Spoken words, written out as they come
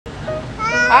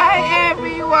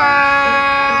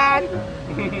everyone!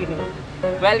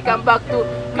 Welcome back to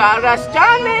Cara's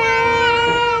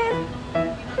channel!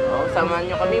 Oh, samahan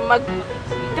nyo kami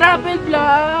mag-travel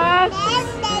vlog!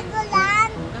 Yes,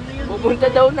 Legoland!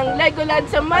 Pupunta daw ng Legoland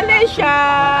sa Malaysia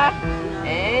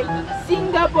and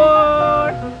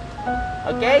Singapore!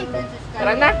 Okay?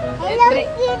 Tara na! Hello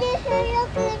Kitty, Hello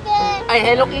Kitty! Ay,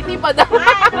 Hello Kitty pa daw!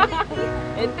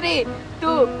 And 3,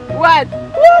 2, 1,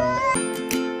 whoop!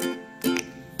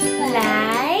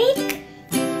 Like,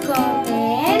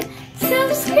 comment,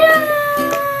 subscribe!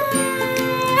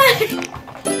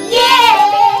 Yay!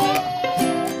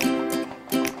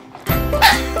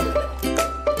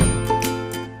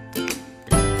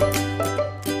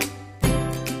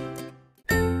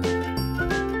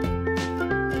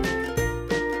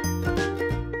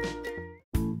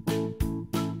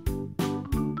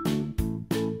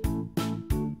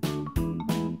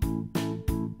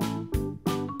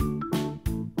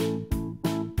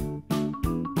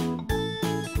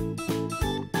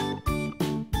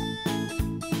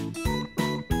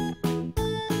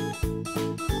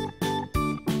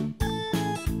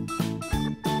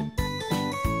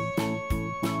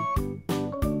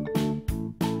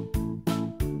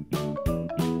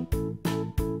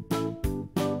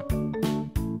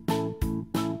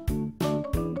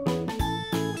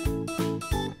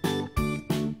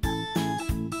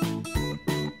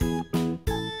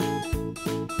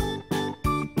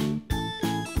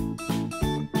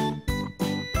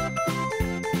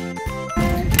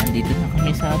 Dito na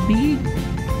kami sa big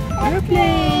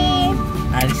airplane.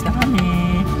 Alis na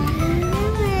kami.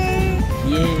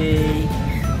 Yay!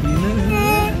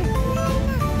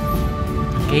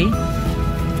 Okay?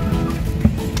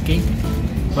 Okay?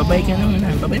 Bye-bye ka na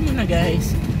muna. Bye-bye muna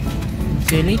guys.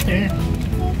 See you later.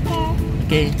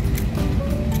 Okay.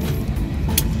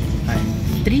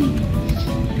 3.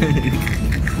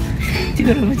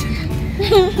 Siguro mo dyan.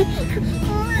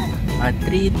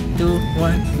 3, 2,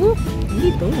 1. Whoop!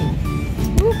 Dito.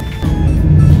 Whoop!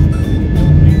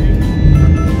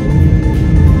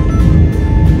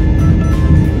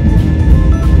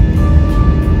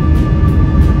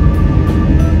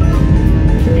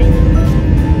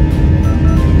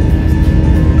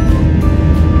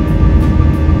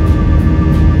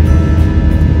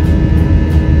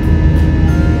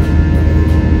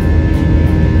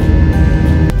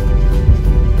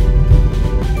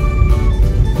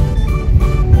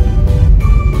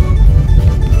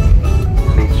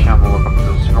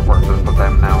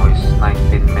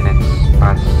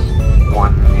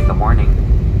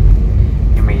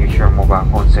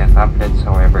 And tablets,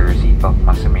 however, your seatbelt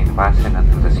must remain fastened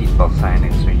until the seatbelt sign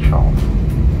is switched off.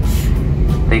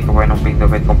 Take away and open the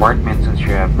wet compartments once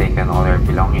you have taken all your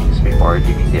belongings before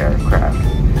leaving the aircraft.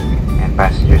 And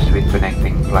passengers with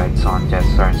connecting flights on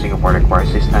Jetstar and Singapore require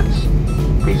assistance.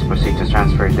 Please proceed to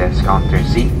transfer desk counter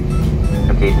C,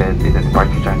 located in the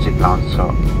departure transit lounge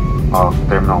of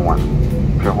Terminal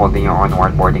 1. If you're holding your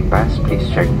onward boarding pass, please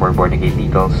check for boarding gate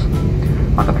details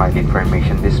on the flight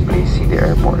information displays in the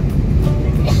airport.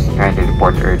 Kindly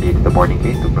report early to the boarding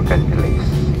gate to prevent delays.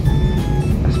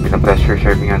 It's been a pleasure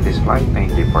serving on this flight.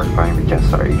 Thank you for flying with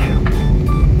Jetstar Asia.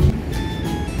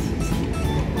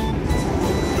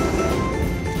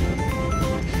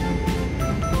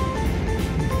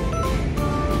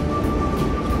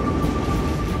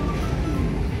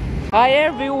 Hi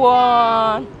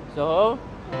everyone! So,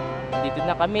 dito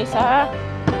na kami sa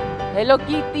Hello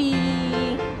Kitty!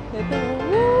 Ito,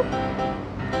 whoop!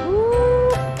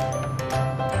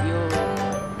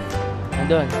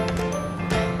 Doon.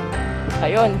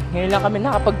 Ayun, ngayon lang kami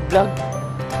nakapag-vlog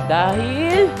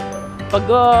dahil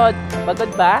pagod. Pagod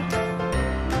ba?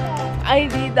 Ay,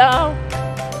 di daw.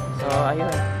 So,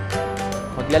 ayun.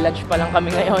 Magla-lunch pa lang kami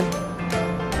ngayon.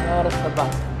 Ano oras na ba?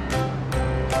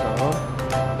 So,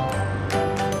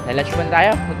 na-lunch muna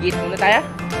tayo. Mag-eat muna tayo.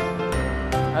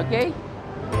 Okay?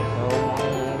 So,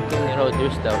 Kenny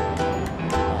Rodgers daw.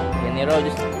 Kenny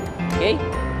Rodgers. Okay?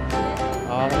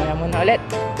 O, kaya muna ulit.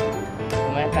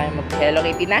 Kumaya tayo mag-Hello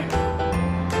Kitty na.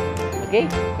 Okay?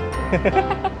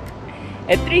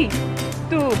 And 3,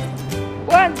 2,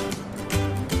 1.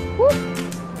 Whoop!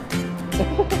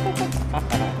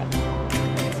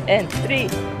 And 3,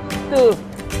 2,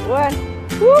 1.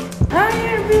 Whoop! Hi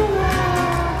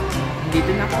everyone!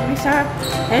 Dito na kami sa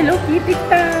Hello Kitty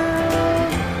time!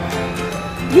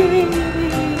 Yay!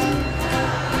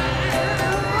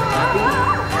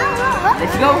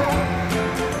 Let's go!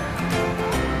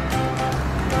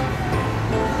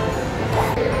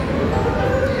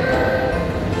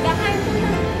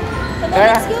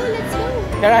 Cara, let's go.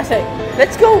 Cara, say,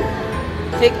 let's go.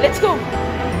 Say, let's go.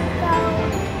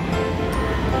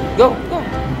 Go, go,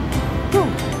 go.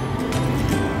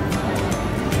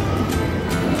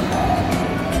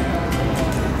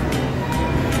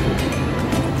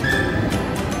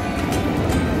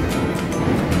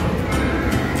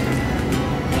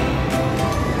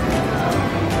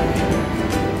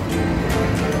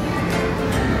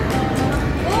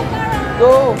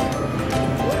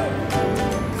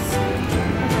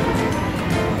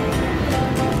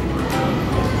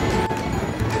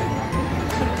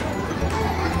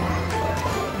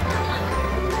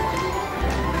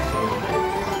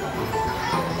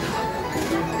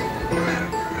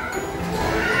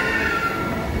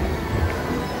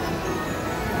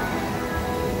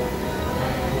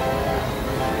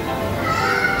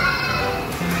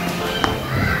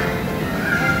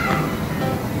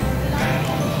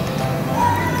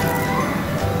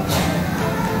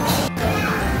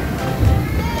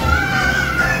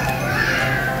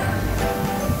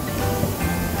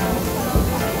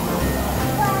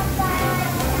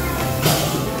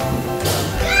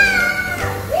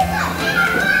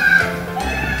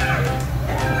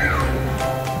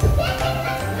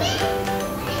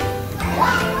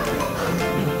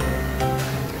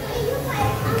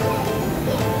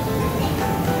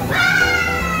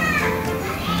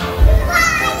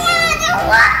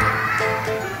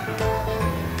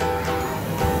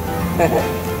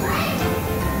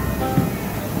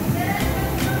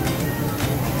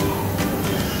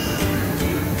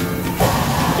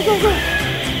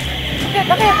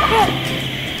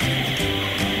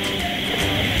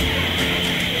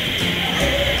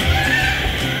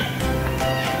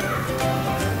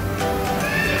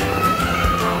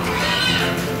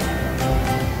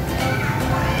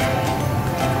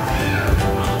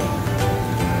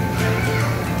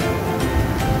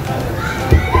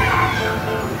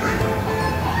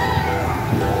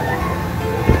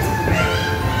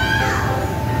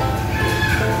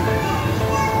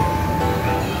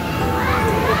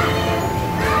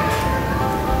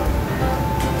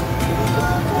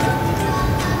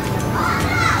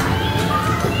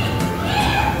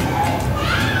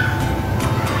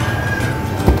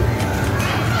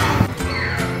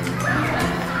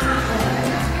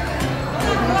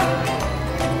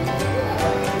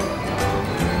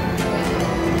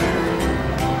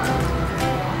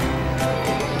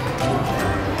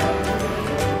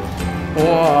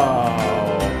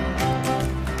 Wow!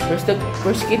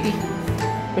 Where's Kitty?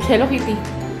 Where's Hello Kitty?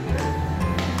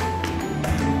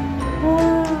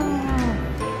 Wow!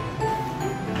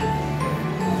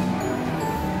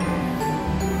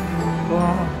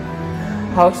 Wow!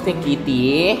 How's the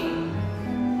kitty?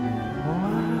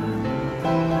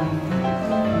 Wow!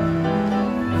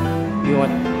 You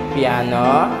want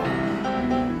piano?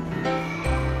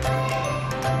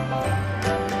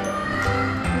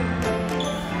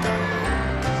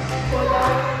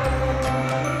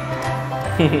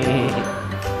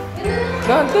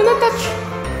 No, do not touch.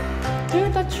 Do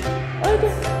not touch. Okay.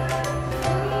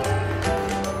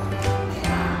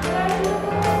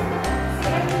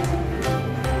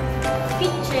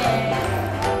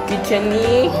 Kitchen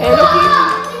ni Hello Kitty.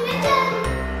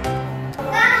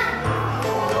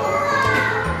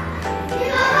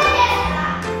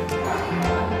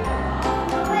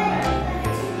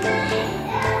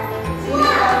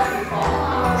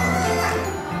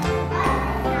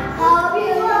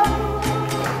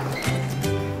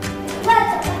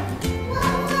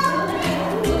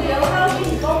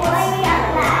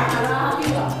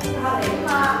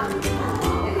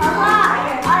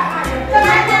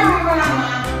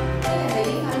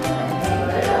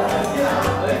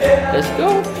 Let's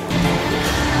go.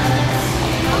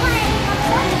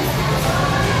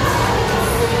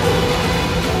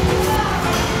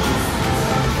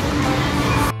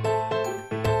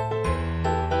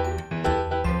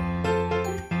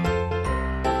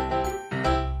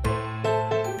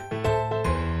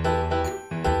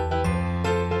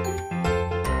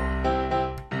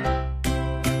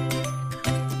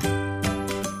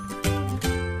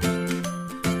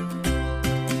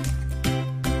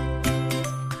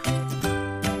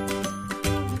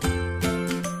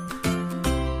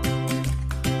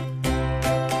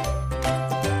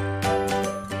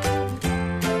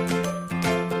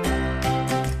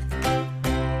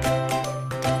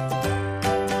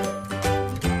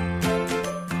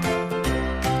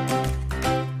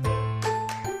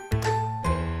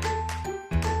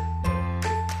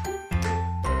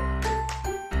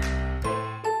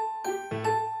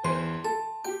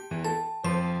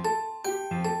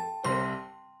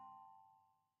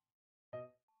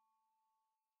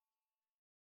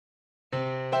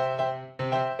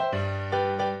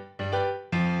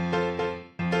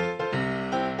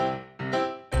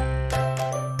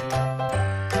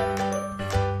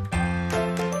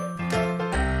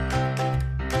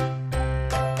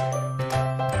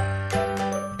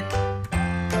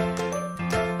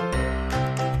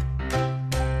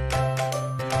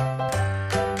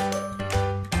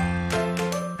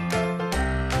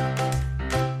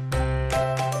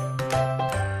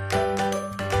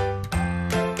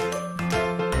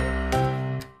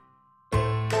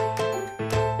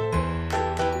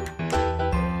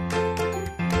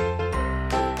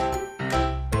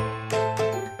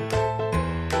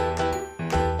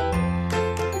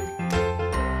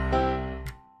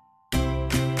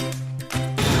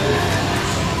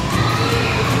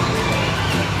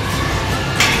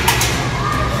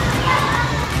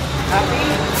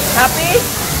 Happy?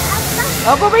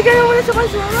 Oh, babay kayo muna sa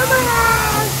kasulat.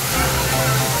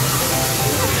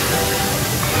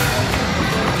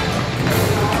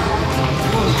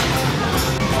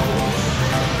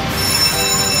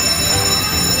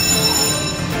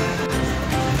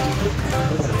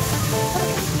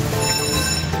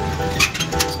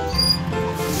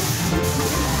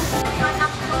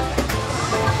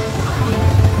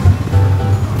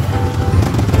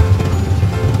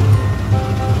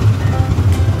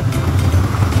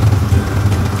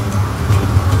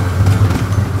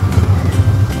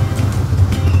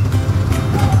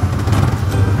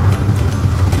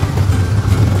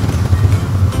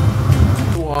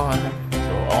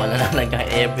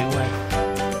 Nag-everyone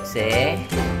kasi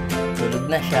tulog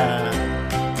na siya.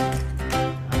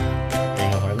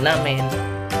 namin.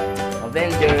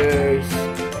 Avengers.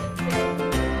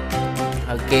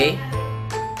 Okay.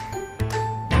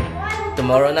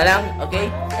 Tomorrow na lang. Okay?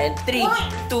 And 3,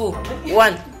 2,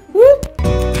 1. Whoop!